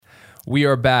We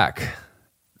are back,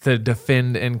 the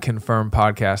Defend and Confirm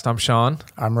podcast. I'm Sean.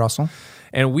 I'm Russell.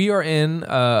 And we are in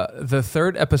the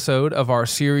third episode of our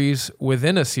series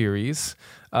within a series.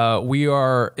 We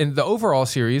are in the overall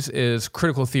series is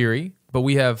critical theory, but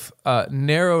we have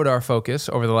narrowed our focus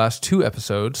over the last two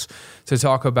episodes to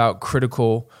talk about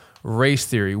critical race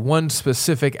theory, one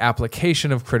specific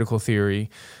application of critical theory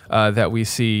that we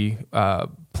see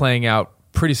playing out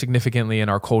pretty significantly in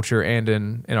our culture and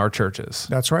in our churches.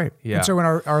 That's right. Yeah. And so in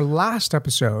our last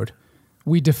episode,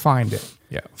 we defined it.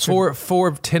 Yeah.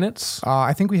 Four tenets?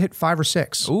 I think we hit 5 or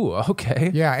 6. Ooh,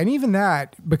 okay. Yeah, and even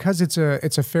that, because it's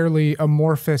a fairly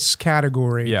amorphous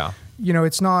category. Yeah. You know,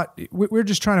 it's not, we're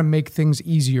just trying to make things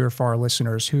easier for our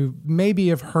listeners who maybe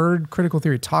have heard critical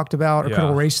theory talked about or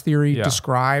critical race theory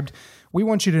described. We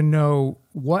want you to know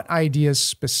what ideas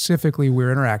specifically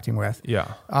we're interacting with.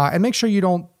 Yeah. And make sure you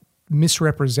don't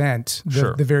misrepresent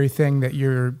the very thing that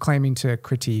you're claiming to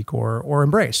critique or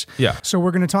embrace. Yeah. So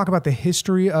we're going to talk about the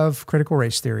history of critical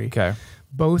race theory,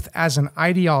 both as an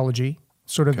ideology,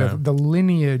 sort of the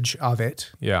lineage of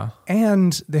it,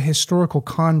 and the historical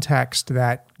context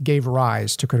that gave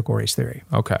rise to critical race theory.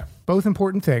 Okay. Both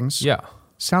important things. Yeah.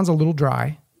 Sounds a little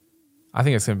dry. I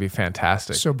think it's going to be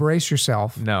fantastic. So brace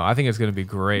yourself. No, I think it's going to be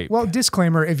great. Well,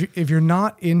 disclaimer, if you're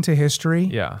not into history,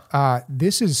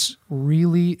 this is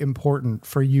really important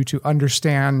for you to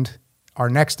understand our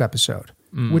next episode,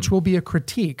 which will be a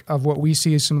critique of what we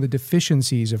see as some of the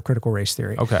deficiencies of critical race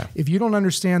theory. Okay. If you don't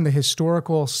understand the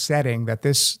historical setting that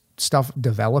this stuff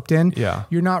developed in,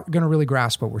 you're not going to really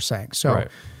grasp what we're saying. So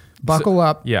buckle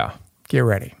up. Yeah. Get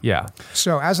ready. Yeah.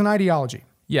 So as an ideology.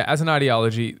 Yeah, as an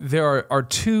ideology, there are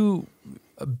two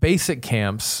basic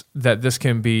camps that this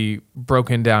can be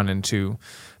broken down into.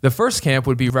 The first camp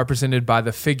would be represented by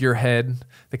the figurehead,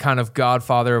 the kind of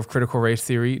godfather of critical race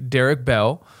theory, Derek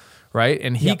Bell, right?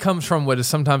 And he comes from what is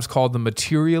sometimes called the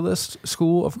materialist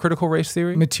school of critical race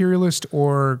theory. Materialist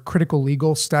or critical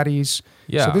legal studies.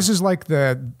 Yeah. So this is like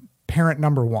the parent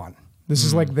number one. This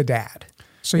is like the dad.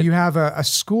 So you have a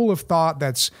school of thought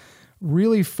that's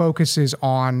really focuses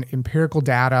on empirical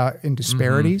data and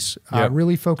disparities,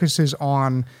 really focuses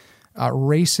on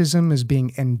racism as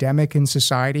being endemic in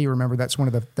society. Remember, that's one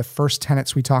of the first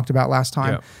tenets we talked about last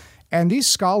time. Yep. And these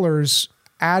scholars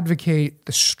advocate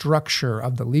the structure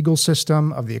of the legal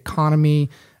system, of the economy,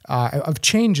 of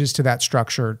changes to that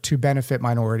structure to benefit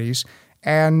minorities.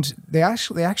 And they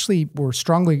actually were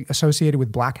strongly associated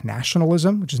with black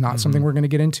nationalism, which is not something we're going to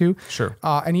get into. Sure.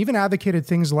 And even advocated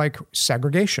things like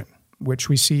segregation, which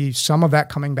we see some of that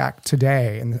coming back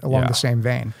today along the same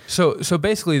vein. So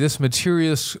basically this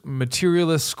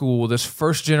materialist school, this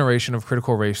first generation of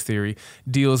critical race theory,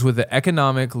 deals with the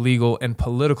economic, legal, and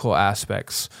political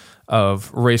aspects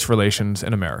of race relations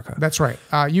in America. That's right.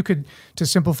 You could, to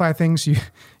simplify things,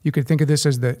 you could think of this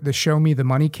as the show me the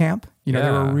money camp. You know,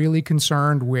 they were really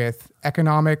concerned with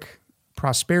economic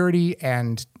prosperity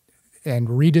and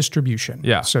redistribution.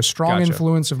 Yeah. So strong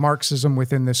influence of Marxism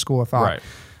within this school of thought. Right.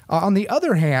 On the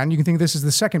other hand, you can think this is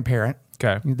the second parent.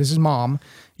 Okay. This is mom.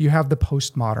 You have the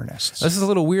postmodernists. This is a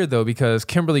little weird, though, because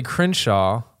Kimberly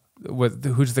Crenshaw,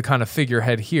 who's the kind of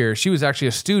figurehead here, she was actually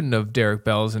a student of Derek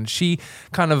Bell's, and she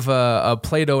kind of a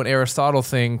Plato and Aristotle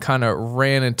thing kind of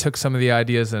ran and took some of the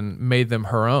ideas and made them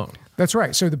her own. That's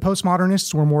right. So the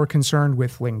postmodernists were more concerned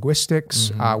with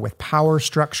linguistics, with power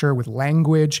structure, with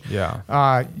language.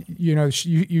 Yeah.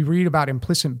 You read about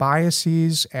implicit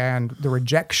biases and the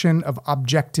rejection of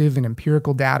objective and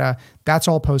empirical data. That's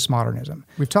all postmodernism.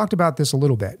 We've talked about this a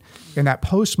little bit, and that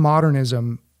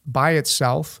postmodernism by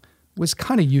itself was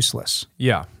kind of useless.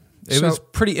 Yeah. It was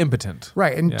pretty impotent.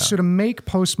 Right. And so to make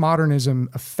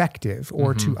postmodernism effective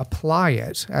or to apply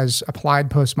it, as applied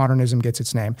postmodernism gets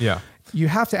its name, you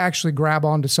have to actually grab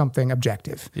onto something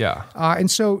objective. Yeah.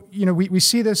 And so, we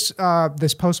see this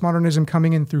this postmodernism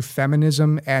coming in through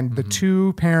feminism, and the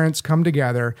two parents come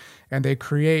together and they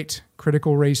create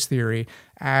critical race theory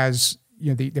as,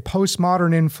 the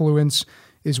postmodern influence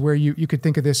is where you could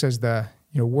think of this as the,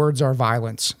 words are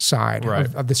violence side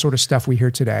of the sort of stuff we hear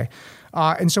today.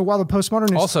 And so while the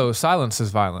postmodernists... Also, silence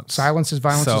is violence. Silence is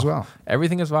violence as well.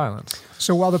 Everything is violence.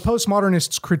 So while the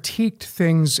postmodernists critiqued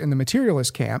things in the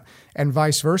materialist camp and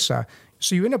vice versa,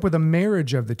 so you end up with a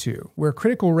marriage of the two, where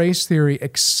critical race theory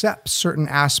accepts certain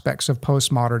aspects of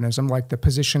postmodernism, like the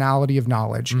positionality of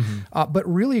knowledge, but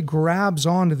really grabs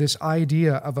onto this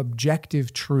idea of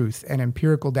objective truth and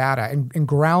empirical data and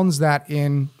grounds that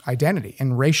in identity,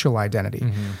 in racial identity.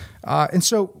 And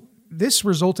so this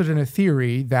resulted in a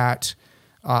theory that,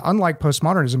 unlike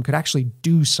postmodernism, could actually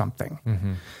do something.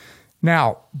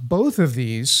 Now, both of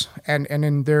these, and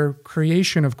in their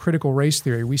creation of critical race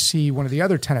theory, we see one of the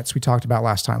other tenets we talked about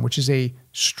last time, which is a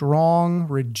strong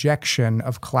rejection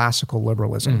of classical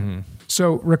liberalism.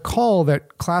 So recall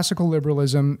that classical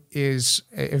liberalism is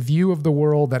a view of the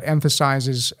world that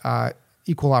emphasizes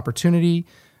equal opportunity,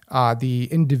 the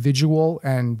individual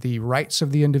and the rights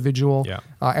of the individual,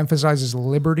 emphasizes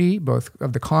liberty, both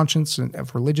of the conscience and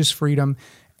of religious freedom.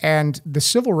 And the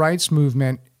civil rights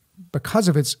movement, because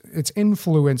of its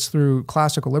influence through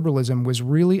classical liberalism, was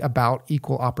really about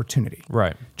equal opportunity.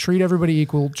 Right. Treat everybody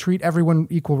equal, treat everyone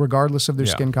equal regardless of their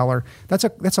skin color. That's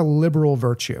a liberal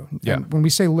virtue. Yeah. And when we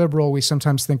say liberal, we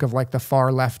sometimes think of like the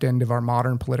far left end of our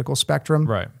modern political spectrum.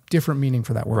 Right. Different meaning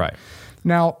for that word. Right.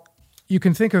 Now, you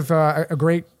can think of a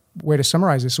great way to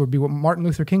summarize this would be what Martin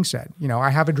Luther King said. I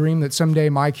have a dream that someday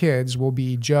my kids will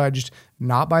be judged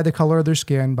not by the color of their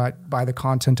skin, but by the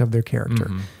content of their character.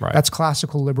 Right. That's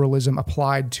classical liberalism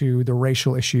applied to the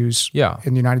racial issues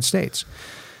in the United States.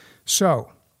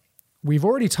 So we've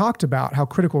already talked about how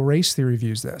critical race theory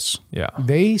views this. Yeah.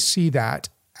 They see that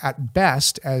at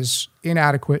best as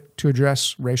inadequate to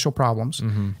address racial problems,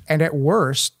 and at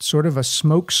worst, sort of a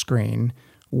smokescreen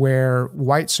where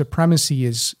white supremacy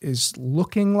is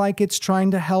looking like it's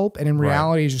trying to help, and in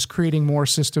reality is just creating more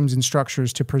systems and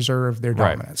structures to preserve their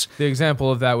dominance. The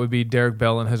example of that would be Derek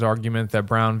Bell and his argument that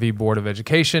Brown v. Board of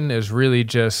Education is really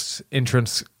just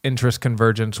interest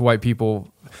convergence, white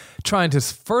people trying to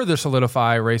further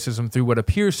solidify racism through what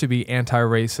appears to be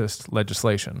anti-racist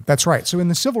legislation. That's right. So in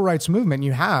the civil rights movement,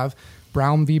 you have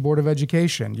Brown v. Board of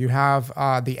Education. You have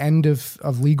the end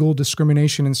of legal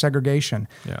discrimination and segregation.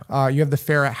 You have the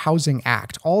Fair Housing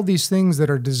Act. All these things that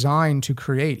are designed to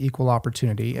create equal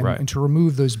opportunity and to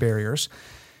remove those barriers.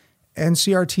 And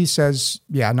CRT says,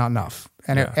 not enough.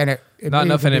 And it not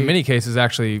enough, and in many cases,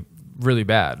 actually really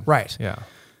bad. Right. Yeah.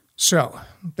 So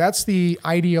that's the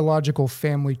ideological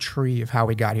family tree of how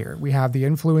we got here. We have the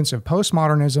influence of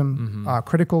postmodernism,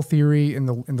 critical theory in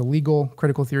the legal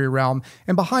critical theory realm,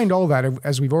 and behind all that,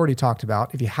 as we've already talked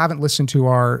about, if you haven't listened to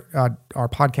our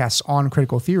podcasts on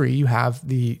critical theory, you have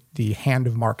the hand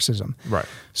of Marxism. Right.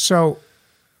 So,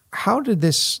 how did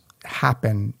this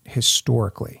happen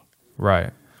historically?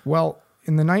 Right. Well,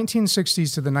 in the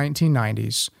 1960s to the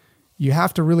 1990s. You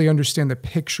have to really understand the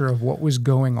picture of what was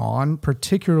going on,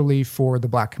 particularly for the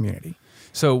Black community.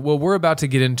 So what we're about to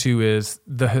get into is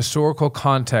the historical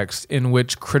context in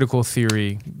which critical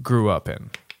theory grew up in.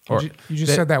 You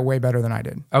just said that way better than I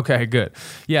did. Okay, good.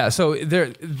 Yeah, so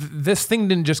this thing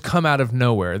didn't just come out of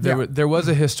nowhere. There was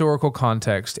a historical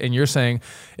context, and you're saying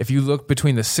if you look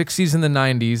between the 60s and the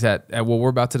 90s at what we're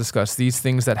about to discuss, these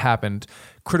things that happened,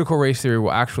 critical race theory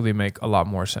will actually make a lot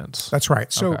more sense. That's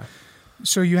right.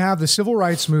 So you have the civil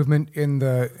rights movement in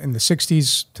the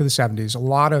 60s to the 70s, a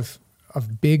lot of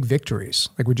big victories,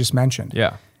 like we just mentioned.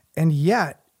 Yeah. And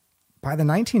yet, by the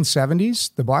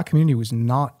 1970s, the Black community was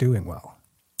not doing well.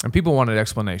 And people wanted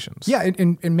explanations. Yeah,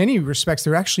 in many respects,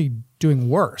 they're actually doing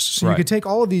worse. So you could take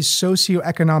all of these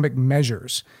socioeconomic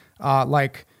measures,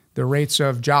 like the rates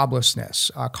of joblessness,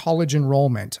 college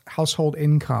enrollment, household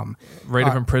income, rate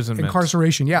of imprisonment,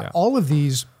 incarceration. Yeah, all of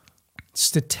these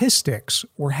statistics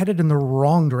were headed in the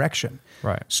wrong direction.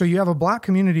 Right. So you have a Black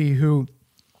community who,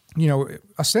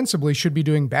 ostensibly should be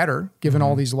doing better given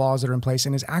all these laws that are in place,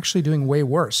 and is actually doing way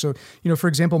worse. So, for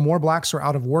example, more Blacks are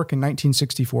out of work in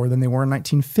 1964 than they were in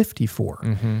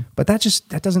 1954. But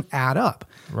that doesn't add up.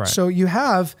 Right. So you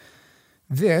have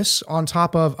this on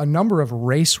top of a number of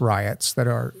race riots that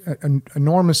are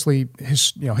enormously,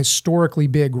 historically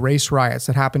big race riots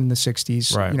that happened in the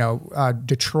 60s. Right.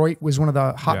 Detroit was one of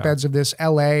the hotbeds of this.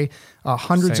 LA,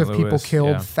 hundreds St. of people Louis,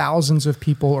 killed, thousands of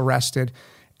people arrested.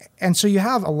 And so you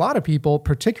have a lot of people,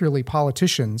 particularly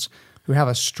politicians, who have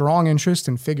a strong interest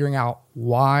in figuring out,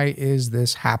 why is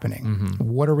this happening?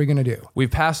 What are we going to do?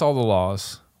 We've passed all the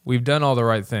laws. We've done all the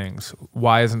right things.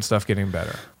 Why isn't stuff getting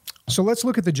better? So let's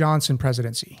look at the Johnson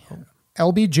presidency.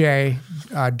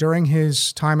 LBJ, during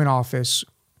his time in office,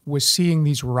 was seeing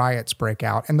these riots break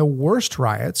out. And the worst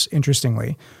riots,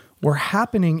 interestingly, were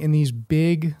happening in these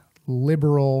big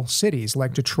liberal cities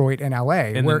like Detroit and LA.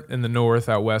 In the north,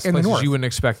 out west, places you wouldn't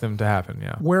expect them to happen,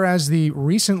 yeah. Whereas the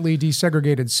recently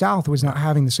desegregated South was not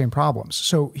having the same problems.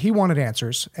 So he wanted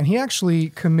answers, and he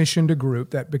actually commissioned a group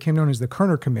that became known as the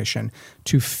Kerner Commission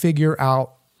to figure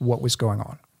out what was going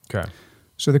on. Okay.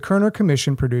 So the Kerner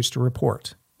Commission produced a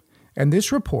report. And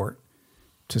this report,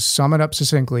 to sum it up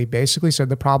succinctly, basically said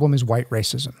the problem is white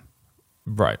racism.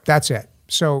 Right. That's it.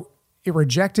 So it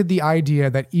rejected the idea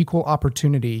that equal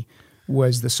opportunity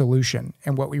was the solution.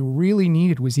 And what we really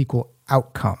needed was equal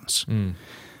outcomes.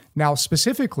 Now,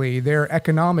 specifically, their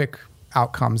economic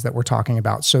outcomes that we're talking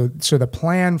about. So the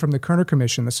plan from the Kerner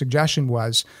Commission, the suggestion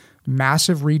was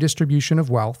massive redistribution of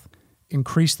wealth,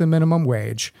 increase the minimum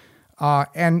wage,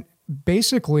 and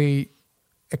basically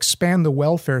expand the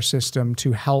welfare system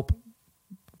to help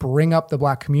bring up the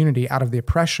Black community out of the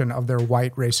oppression of their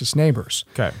white racist neighbors.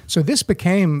 Okay. So this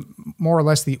became more or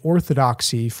less the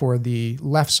orthodoxy for the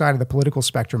left side of the political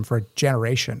spectrum for a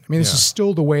generation. I mean, this is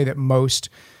still the way that most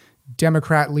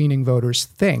Democrat-leaning voters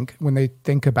think when they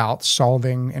think about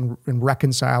solving and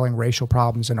reconciling racial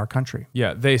problems in our country.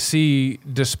 Yeah, they see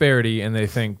disparity and they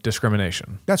think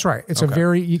discrimination. That's right. It's a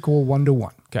very equal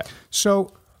 1-to-1. Okay.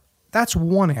 So that's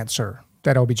one answer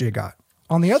that LBJ got.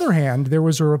 On the other hand, there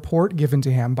was a report given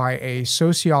to him by a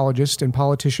sociologist and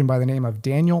politician by the name of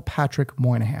Daniel Patrick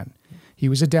Moynihan. He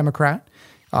was a Democrat.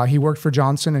 He worked for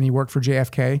Johnson and he worked for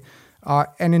JFK.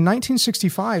 And in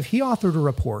 1965, he authored a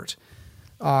report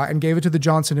and gave it to the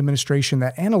Johnson administration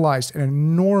that analyzed an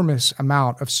enormous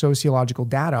amount of sociological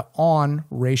data on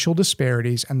racial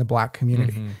disparities and the Black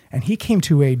community. Mm-hmm. And he came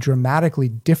to a dramatically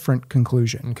different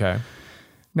conclusion. Okay.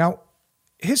 Now,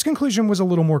 his conclusion was a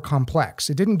little more complex.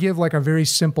 It didn't give like a very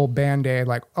simple Band-Aid,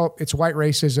 like, oh, it's white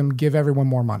racism, give everyone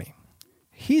more money.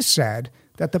 He said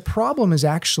that the problem is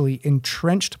actually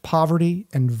entrenched poverty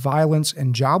and violence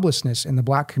and joblessness in the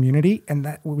Black community, and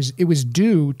that it was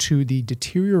due to the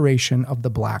deterioration of the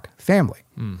Black family.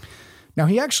 Mm. Now,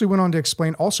 he actually went on to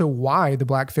explain also why the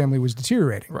Black family was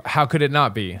deteriorating. How could it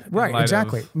not be? Right,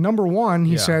 exactly. Number one,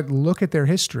 he said, look at their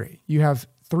history. You have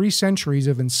 3 centuries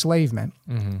of enslavement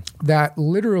that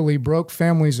literally broke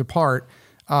families apart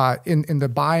in the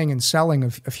buying and selling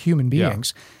of human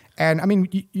beings. Yeah. And I mean,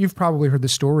 you've probably heard the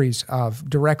stories of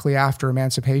directly after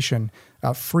emancipation,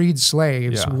 freed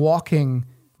slaves walking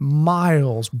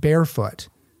miles barefoot,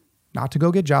 not to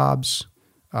go get jobs,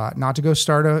 not to go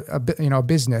start a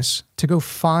business, to go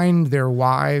find their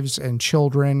wives and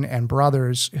children and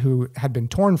brothers who had been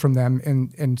torn from them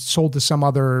and sold to some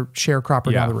other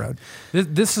sharecropper down the road.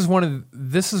 This is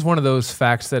one of those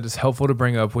facts that is helpful to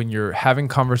bring up when you're having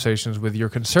conversations with your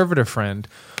conservative friend,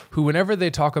 who, whenever they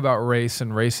talk about race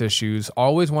and race issues,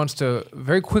 always wants to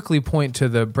very quickly point to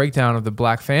the breakdown of the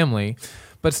Black family,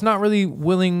 but it's not really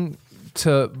willing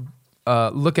to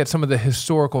look at some of the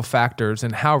historical factors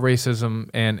and how racism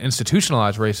and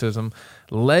institutionalized racism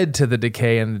led to the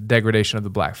decay and the degradation of the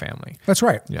Black family. That's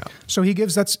right. Yeah. So he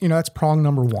gives that's prong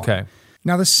number 1. Okay.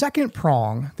 Now the second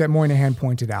prong that Moynihan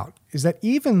pointed out is that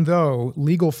even though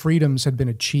legal freedoms had been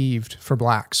achieved for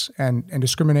Blacks and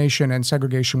discrimination and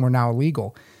segregation were now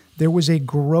illegal, there was a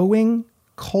growing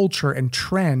culture and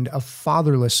trend of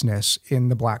fatherlessness in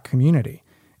the Black community.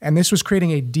 And this was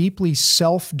creating a deeply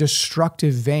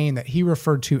self-destructive vein that he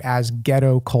referred to as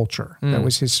ghetto culture. That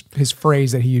was his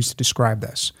phrase that he used to describe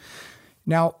this.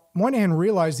 Now, Moynihan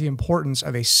realized the importance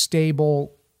of a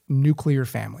stable nuclear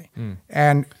family.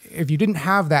 And if you didn't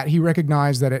have that, he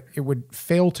recognized that it would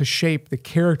fail to shape the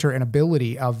character and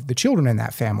ability of the children in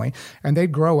that family, and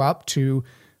they'd grow up to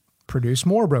produce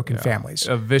more broken families.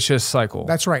 A vicious cycle.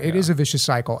 That's right. It is a vicious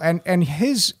cycle. And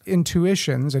his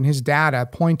intuitions and his data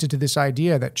pointed to this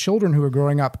idea that children who are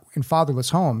growing up in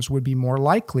fatherless homes would be more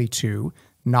likely to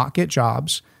not get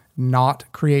jobs, not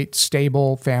create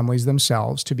stable families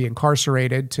themselves, to be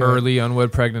incarcerated, to early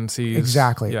unwed pregnancies.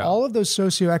 Exactly. Yeah. All of those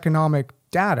socioeconomic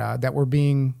data that were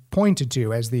being pointed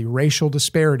to as the racial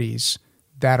disparities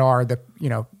that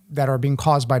are being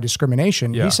caused by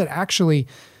discrimination. He said, actually,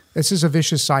 this is a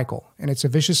vicious cycle, and it's a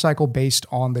vicious cycle based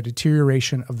on the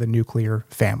deterioration of the nuclear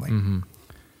family. Mm-hmm.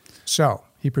 So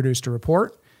he produced a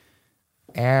report,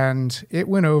 and it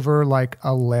went over like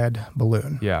a lead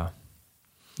balloon. Yeah.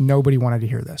 Nobody wanted to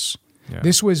hear this. Yeah.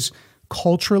 This was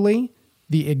culturally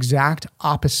the exact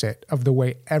opposite of the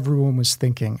way everyone was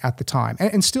thinking at the time,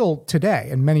 and still today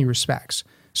in many respects.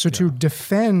 So to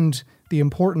defend the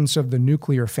importance of the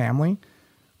nuclear family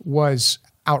was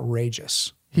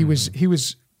outrageous. He was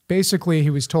basically, he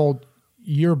was told,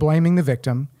 you're blaming the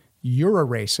victim, you're a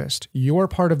racist, you're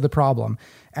part of the problem,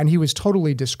 and he was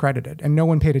totally discredited, and no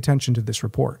one paid attention to this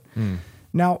report.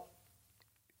 Now,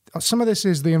 some of this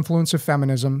is the influence of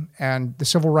feminism, and the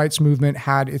civil rights movement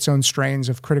had its own strains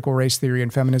of critical race theory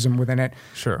and feminism within it.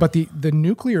 Sure. But the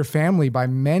nuclear family, by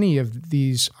many of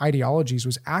these ideologies,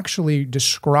 was actually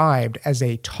described as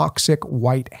a toxic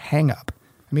white hang-up.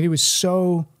 I mean, it was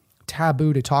so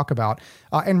taboo to talk about,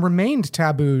 and remained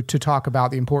taboo to talk about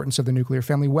the importance of the nuclear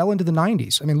family well into the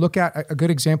 90s. I mean, look at a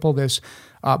good example of this,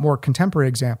 more contemporary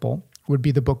example, would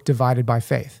be the book Divided by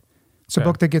Faith. It's a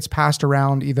book that gets passed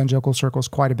around evangelical circles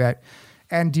quite a bit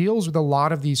and deals with a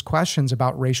lot of these questions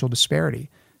about racial disparity.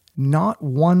 Not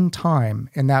one time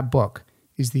in that book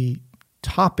is the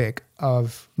topic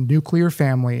of nuclear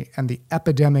family and the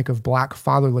epidemic of black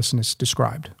fatherlessness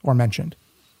described or mentioned.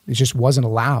 It just wasn't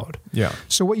allowed. Yeah.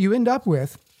 So what you end up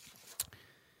with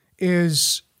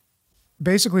is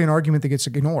basically an argument that gets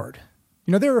ignored.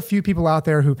 You know, there are a few people out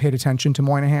there who paid attention to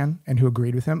Moynihan and who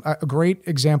agreed with him. A great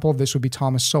example of this would be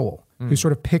Thomas Sowell, who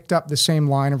sort of picked up the same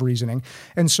line of reasoning.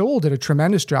 And Sowell did a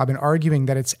tremendous job in arguing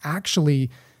that it's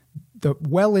actually the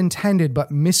well-intended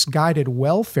but misguided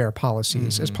welfare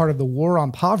policies as part of the war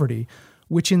on poverty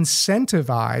which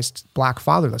incentivized black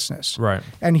fatherlessness. Right.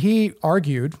 And he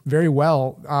argued very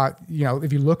well,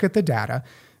 if you look at the data,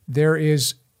 there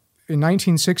is, in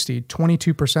 1960,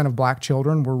 22% of black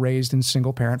children were raised in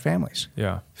single-parent families.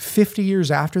 Yeah. 50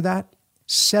 years after that,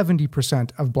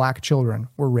 70% of black children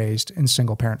were raised in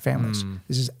single-parent families.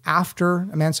 This is after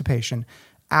emancipation,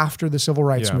 after the civil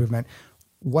rights movement.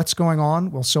 What's going on?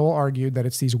 Well, Sowell argued that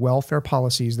it's these welfare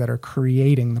policies that are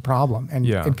creating the problem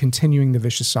and continuing the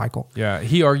vicious cycle. Yeah,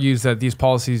 he argues that these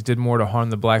policies did more to harm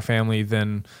the black family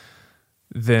than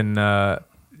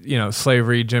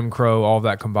slavery, Jim Crow, all of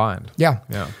that combined. Yeah.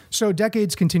 Yeah. So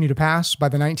decades continue to pass. By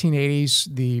the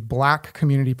 1980s, the black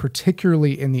community,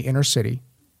 particularly in the inner city,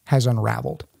 has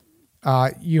unraveled.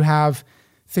 You have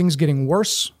things getting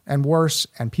worse,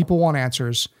 and people want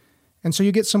answers. And so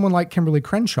you get someone like Kimberly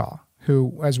Crenshaw,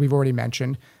 who, as we've already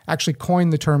mentioned, actually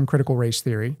coined the term critical race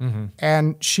theory.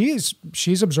 And she's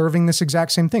observing this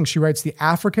exact same thing. She writes, the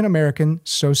African-American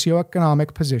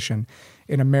socioeconomic position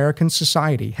in American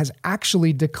society has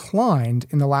actually declined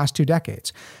in the last 2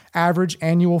 decades. Average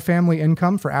annual family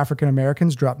income for African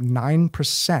Americans dropped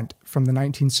 9% from the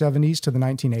 1970s to the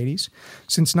 1980s.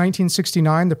 Since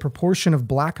 1969, the proportion of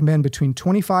black men between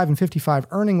 25 and 55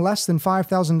 earning less than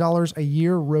 $5,000 a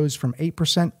year rose from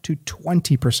 8% to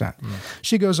 20%.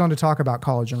 She goes on to talk about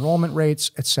college enrollment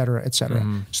rates, et cetera, et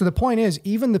cetera. So the point is,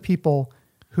 even the people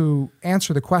who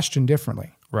answer the question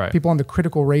differently, people on the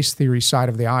critical race theory side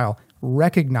of the aisle,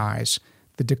 recognize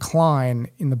the decline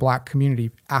in the black community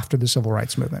after the civil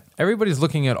rights movement. Everybody's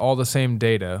looking at all the same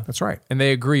data. That's right. And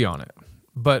they agree on it.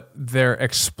 But their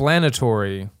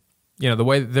explanatory, the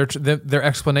way their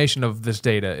explanation of this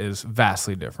data is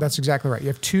vastly different. That's exactly right. You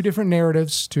have 2 different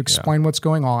narratives to explain what's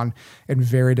going on and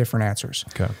very different answers.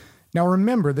 Okay. Now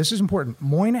remember, this is important.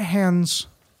 Moynihan's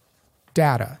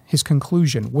data, his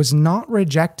conclusion, was not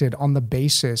rejected on the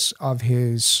basis of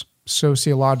his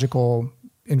sociological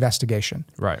investigation.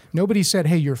 Right. Nobody said,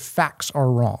 hey, your facts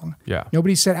are wrong. Yeah.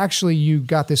 Nobody said, actually, you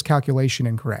got this calculation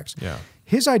incorrect. Yeah.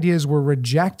 His ideas were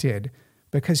rejected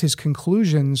because his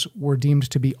conclusions were deemed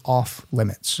to be off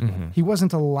limits. He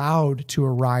wasn't allowed to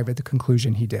arrive at the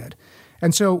conclusion he did.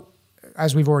 And so,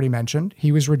 as we've already mentioned,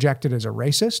 he was rejected as a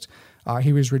racist.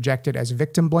 He was rejected as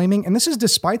victim blaming. And this is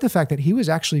despite the fact that he was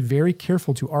actually very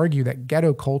careful to argue that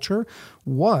ghetto culture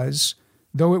was,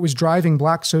 though it was driving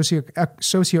black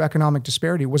socioeconomic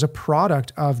disparity, was a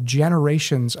product of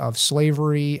generations of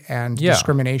slavery and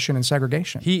discrimination and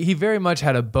segregation. He very much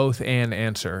had a both and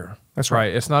answer. That's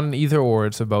right. It's not an either or,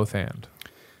 it's a both and.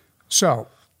 So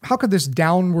how could this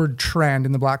downward trend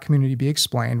in the black community be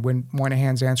explained when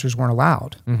Moynihan's answers weren't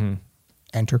allowed?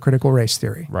 Enter critical race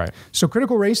theory. Right. So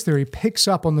critical race theory picks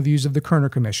up on the views of the Kerner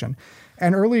Commission.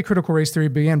 And early critical race theory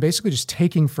began basically just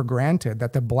taking for granted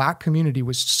that the black community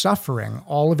was suffering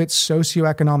all of its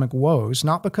socioeconomic woes,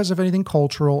 not because of anything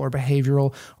cultural or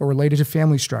behavioral or related to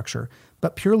family structure,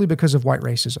 but purely because of white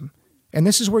racism. And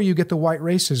this is where you get the white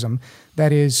racism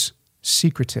that is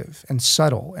secretive and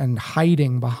subtle and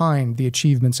hiding behind the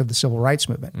achievements of the civil rights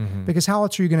movement. Because how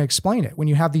else are you going to explain it when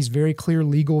you have these very clear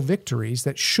legal victories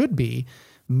that should be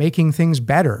making things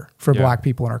better for black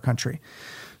people in our country?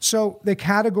 So they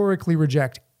categorically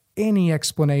reject any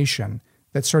explanation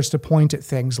that starts to point at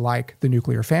things like the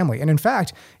nuclear family. And in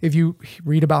fact, if you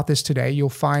read about this today,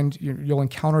 you'll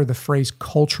encounter the phrase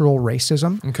cultural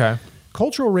racism. Okay.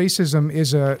 Cultural racism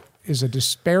is a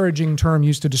disparaging term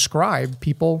used to describe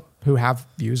people who have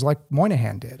views like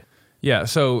Moynihan did. Yeah,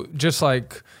 so just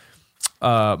like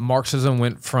Marxism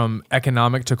went from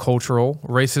economic to cultural,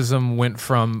 racism went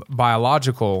from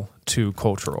biological to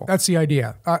cultural. That's the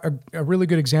idea. A really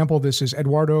good example of this is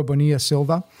Eduardo Bonilla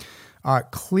Silva.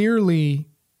 Clearly,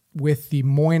 with the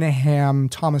Moynihan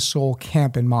Thomas Sowell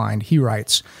camp in mind, he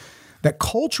writes that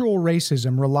cultural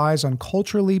racism relies on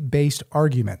culturally based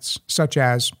arguments, such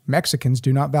as Mexicans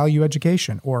do not value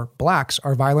education or blacks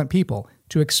are violent people,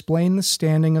 to explain the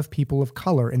standing of people of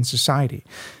color in society.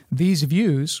 These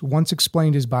views, once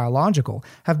explained as biological,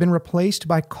 have been replaced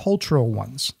by cultural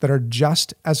ones that are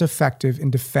just as effective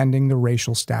in defending the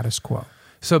racial status quo.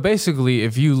 So basically,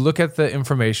 if you look at the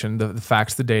information, the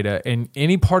facts, the data, and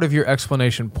any part of your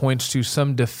explanation points to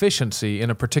some deficiency in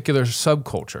a particular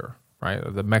subculture, right?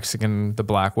 The Mexican, the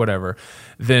black, whatever,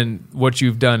 then what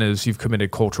you've done is you've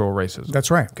committed cultural racism.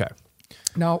 That's right. Okay.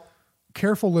 Now,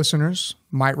 careful listeners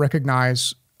might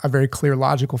recognize a very clear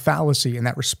logical fallacy in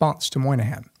that response to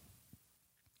Moynihan.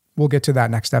 We'll get to that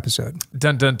next episode.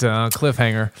 Dun, dun, dun,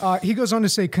 cliffhanger. He goes on to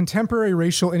say, contemporary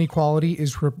racial inequality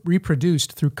is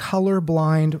reproduced through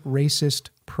colorblind racist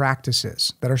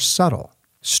practices that are subtle,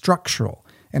 structural,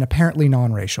 and apparently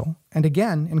non-racial. And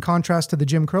again, in contrast to the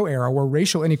Jim Crow era, where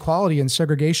racial inequality and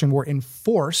segregation were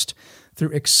enforced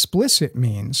through explicit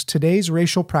means, today's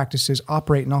racial practices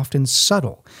operate in often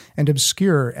subtle and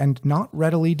obscure and not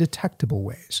readily detectable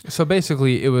ways. So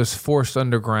basically, it was forced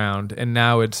underground, and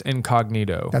now it's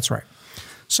incognito. That's right.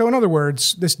 So in other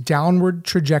words, this downward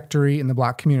trajectory in the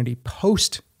black community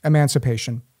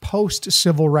post-emancipation,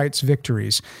 post-civil rights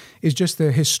victories, is just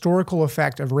the historical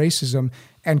effect of racism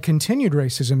and continued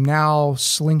racism now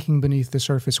slinking beneath the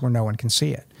surface where no one can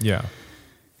see it. Yeah.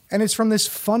 And it's from this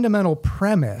fundamental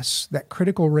premise that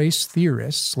critical race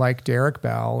theorists like Derek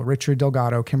Bell, Richard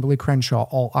Delgado, Kimberly Crenshaw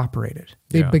all operated.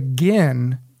 They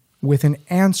begin with an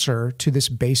answer to this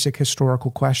basic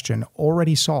historical question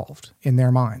already solved in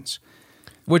their minds.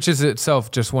 Which is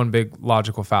itself just one big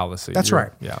logical fallacy. That's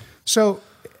right. Yeah. So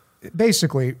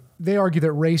basically, they argue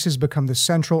that race has become the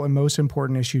central and most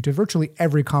important issue to virtually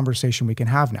every conversation we can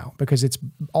have now, because it's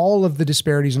all of the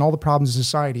disparities and all the problems in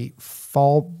society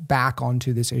fall back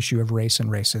onto this issue of race and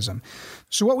racism.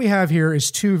 So what we have here is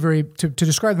to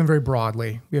describe them very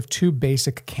broadly, we have two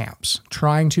basic camps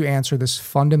trying to answer this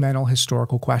fundamental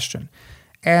historical question.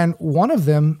 And one of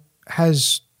them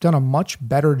has done a much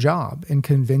better job in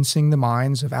convincing the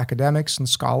minds of academics and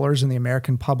scholars and the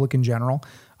American public in general.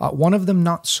 One of them,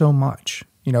 not so much.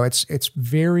 You know, it's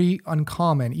very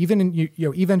uncommon. Even in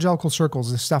evangelical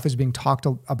circles, this stuff is being talked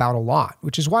about a lot,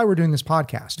 which is why we're doing this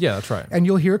podcast. Yeah, that's right. And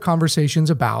you'll hear conversations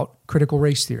about critical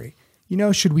race theory. You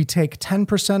know, should we take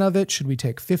 10% of it? Should we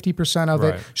take 50% of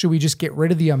it? Should we just get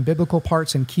rid of the unbiblical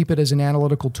parts and keep it as an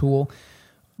analytical tool?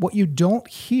 What you don't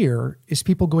hear is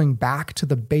people going back to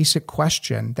the basic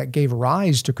question that gave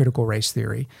rise to critical race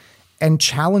theory and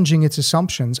challenging its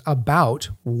assumptions about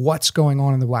what's going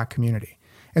on in the black community.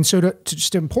 And so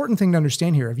just an important thing to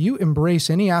understand here, if you embrace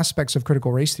any aspects of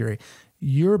critical race theory,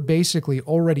 you're basically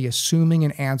already assuming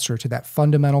an answer to that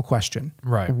fundamental question.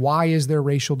 Right. Why is there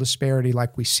racial disparity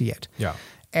like we see it? Yeah.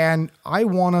 And I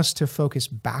want us to focus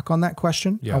back on that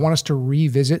question. Yeah. I want us to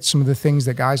revisit some of the things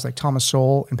that guys like Thomas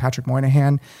Sowell and Patrick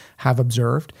Moynihan have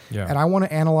observed. Yeah. And I want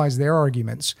to analyze their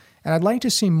arguments. And I'd like to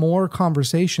see more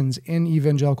conversations in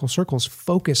evangelical circles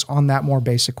focus on that more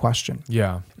basic question.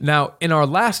 Yeah. Now, in our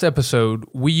last episode,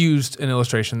 we used an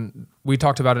illustration. We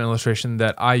talked about an illustration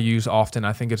that I use often.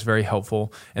 I think it's very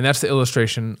helpful. And that's the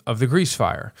illustration of the grease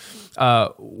fire.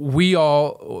 We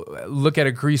all look at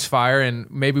a grease fire and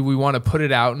maybe we want to put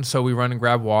it out. And so we run and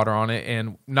grab water on it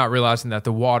and not realizing that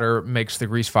the water makes the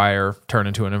grease fire turn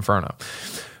into an inferno.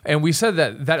 And we said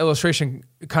that illustration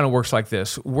kind of works like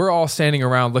this. We're all standing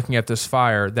around looking at this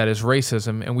fire that is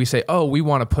racism, and we say, oh, we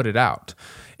want to put it out.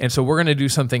 And so we're going to do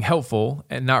something helpful,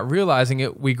 and not realizing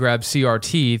it, we grab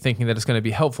CRT thinking that it's going to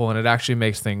be helpful, and it actually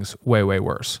makes things way, way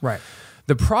worse. Right.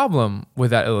 The problem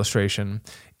with that illustration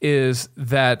is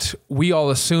that we all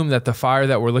assume that the fire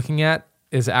that we're looking at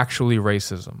is actually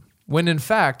racism, when in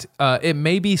fact, it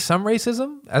may be some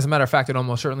racism. As a matter of fact, it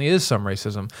almost certainly is some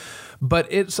racism. But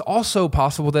it's also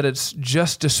possible that it's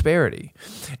just disparity.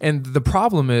 And the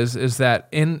problem is that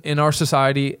in our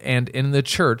society and in the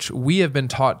church, we have been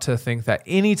taught to think that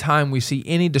anytime we see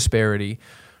any disparity,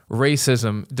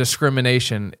 racism,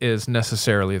 discrimination is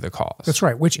necessarily the cause. That's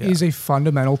right, which is a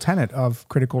fundamental tenet of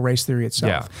critical race theory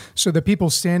itself. Yeah. So the people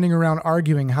standing around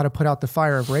arguing how to put out the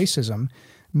fire of racism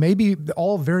may be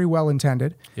all very well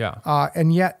intended. Yeah.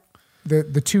 And yet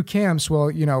the two camps, well,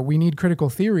 you know, we need critical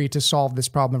theory to solve this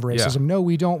problem of racism. Yeah. No,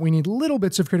 we don't. We need little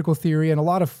bits of critical theory and a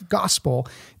lot of gospel.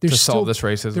 To solve this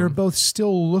racism. They're both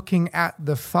still looking at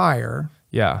the fire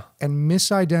and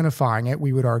misidentifying it,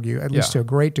 we would argue, at least to a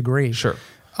great degree. Sure.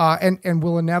 And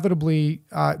will inevitably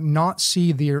not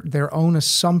see their own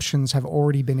assumptions have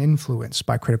already been influenced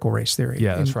by critical race theory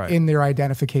in their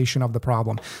identification of the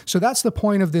problem. So that's the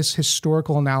point of this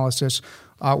historical analysis.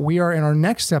 We are in our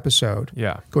next episode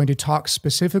going to talk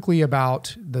specifically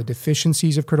about the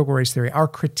deficiencies of critical race theory, our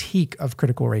critique of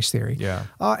critical race theory.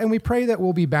 And we pray that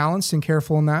we'll be balanced and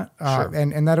careful in that,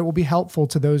 and that it will be helpful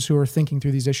to those who are thinking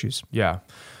through these issues. Yeah.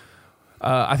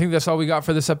 I think that's all we got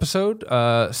for this episode.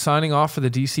 Signing off for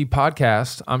the DC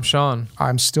podcast, I'm Sean.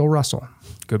 I'm still Russell.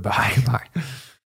 Goodbye. Goodbye.